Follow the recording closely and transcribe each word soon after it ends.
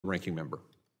Ranking member.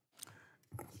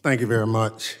 Thank you very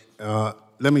much.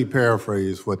 Let me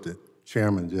paraphrase what the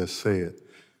chairman just said.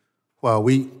 While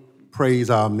we praise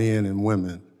our men and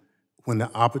women, when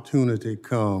the opportunity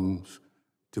comes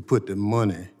to put the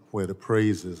money where the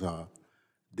praises are,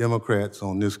 Democrats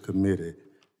on this committee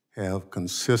have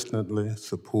consistently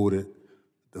supported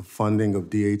the funding of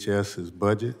DHS's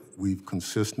budget. We've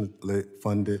consistently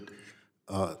funded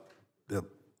the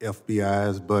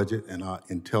FBI's budget and our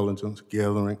intelligence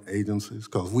gathering agencies,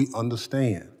 because we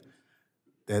understand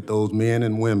that those men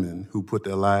and women who put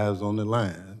their lives on the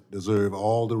line deserve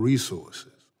all the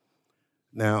resources.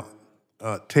 Now,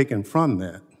 taken from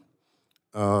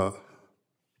that,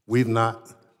 we've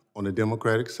not, on the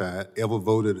Democratic side, ever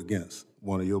voted against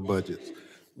one of your budgets.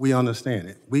 We understand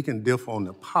it. We can differ on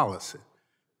the policy,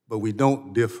 but we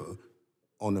don't differ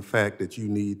on the fact that you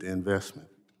need the investment.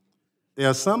 There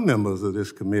are some members of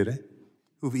this committee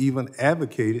who've even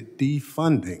advocated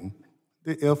defunding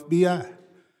the FBI.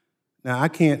 Now, I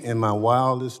can't in my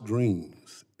wildest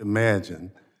dreams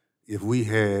imagine if we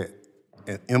had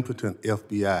an impotent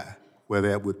FBI where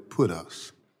that would put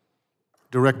us.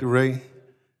 Director Wray,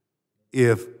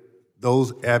 if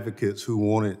those advocates who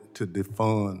wanted to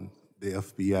defund the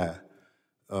FBI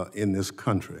in this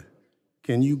country,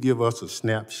 can you give us a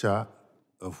snapshot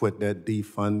of what that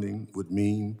defunding would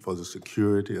mean for the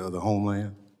security of the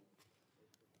Homeland?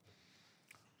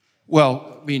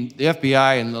 Well, I mean, the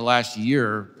FBI in the last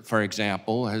year, for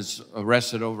example, has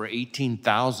arrested over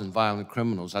 18,000 violent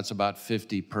criminals. That's about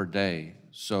 50 per day.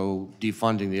 So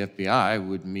defunding the FBI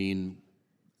would mean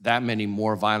that many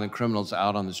more violent criminals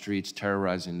out on the streets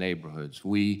terrorizing neighborhoods.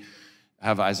 We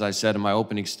have, as I said in my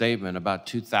opening statement, about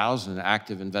 2,000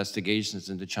 active investigations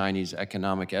into Chinese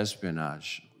economic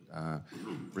espionage.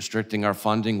 Restricting our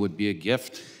funding would be a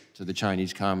gift to the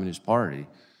Chinese Communist Party.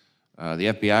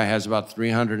 The FBI has about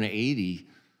 380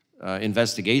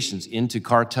 investigations into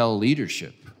cartel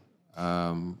leadership.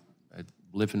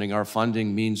 Lifting our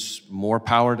funding means more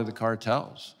power to the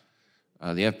cartels.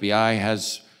 The FBI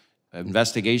has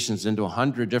investigations into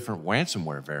 100 different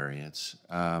ransomware variants.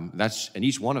 And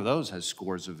each one of those has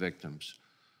scores of victims.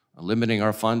 Limiting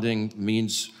our funding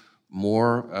means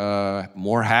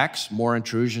more hacks, more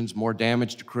intrusions, more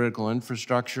damage to critical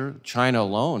infrastructure. China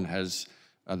alone has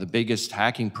the biggest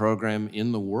hacking program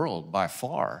in the world by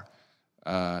far.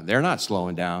 They're not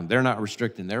slowing down. They're not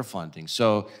restricting their funding.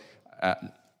 So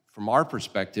from our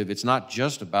perspective, it's not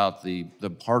just about the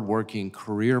hardworking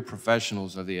career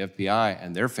professionals of the FBI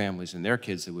and their families and their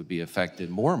kids that would be affected.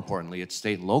 More importantly, it's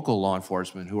state and local law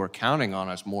enforcement who are counting on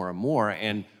us more and more.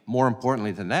 And more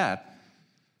importantly than that,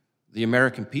 the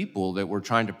American people that we're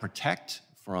trying to protect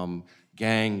from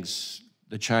gangs,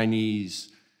 the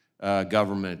Chinese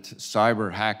government, cyber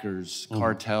hackers,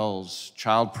 cartels,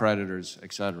 child predators,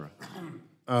 et cetera.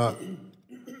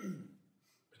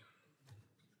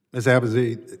 Ms.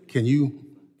 Abizaid, can you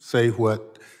say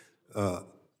what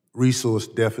resource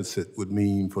deficit would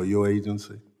mean for your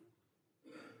agency?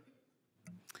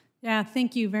 Yeah,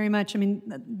 thank you very much. I mean,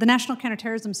 the National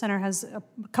Counterterrorism Center has a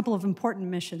couple of important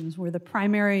missions. We're the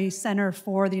primary center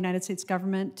for the United States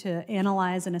government to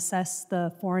analyze and assess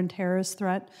the foreign terrorist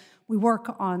threat. We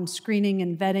work on screening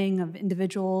and vetting of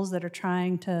individuals that are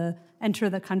trying to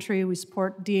enter the country. We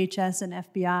support DHS and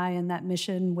FBI in that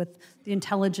mission with the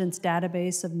intelligence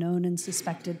database of known and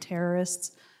suspected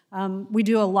terrorists. We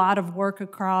do a lot of work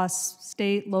across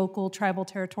state, local, tribal,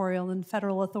 territorial, and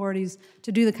federal authorities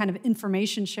to do the kind of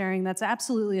information sharing that's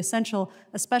absolutely essential,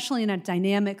 especially in a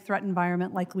dynamic threat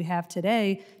environment like we have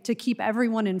today, to keep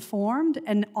everyone informed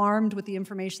and armed with the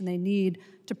information they need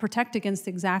to protect against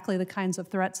exactly the kinds of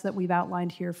threats that we've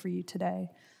outlined here for you today.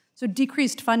 So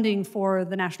decreased funding for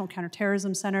the National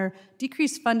Counterterrorism Center,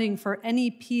 decreased funding for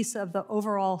any piece of the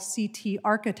overall CT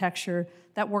architecture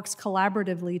that works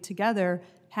collaboratively together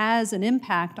has an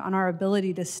impact on our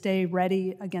ability to stay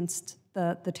ready against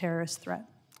the terrorist threat.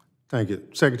 Thank you.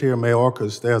 Secretary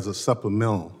Mayorkas, there's a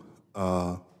supplemental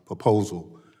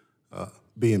proposal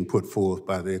being put forth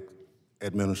by the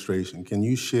administration. Can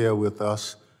you share with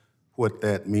us what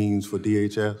that means for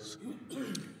DHS?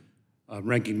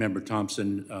 Ranking Member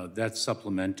Thompson, that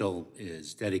supplemental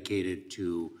is dedicated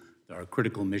to our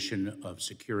critical mission of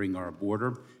securing our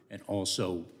border and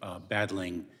also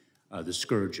battling the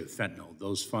scourge of fentanyl.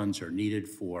 Those funds are needed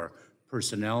for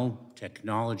personnel,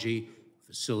 technology,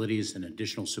 facilities, and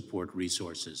additional support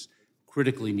resources,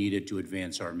 critically needed to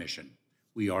advance our mission.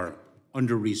 We are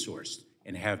under-resourced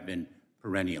and have been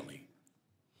perennially.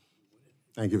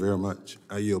 Thank you very much.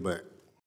 I yield back.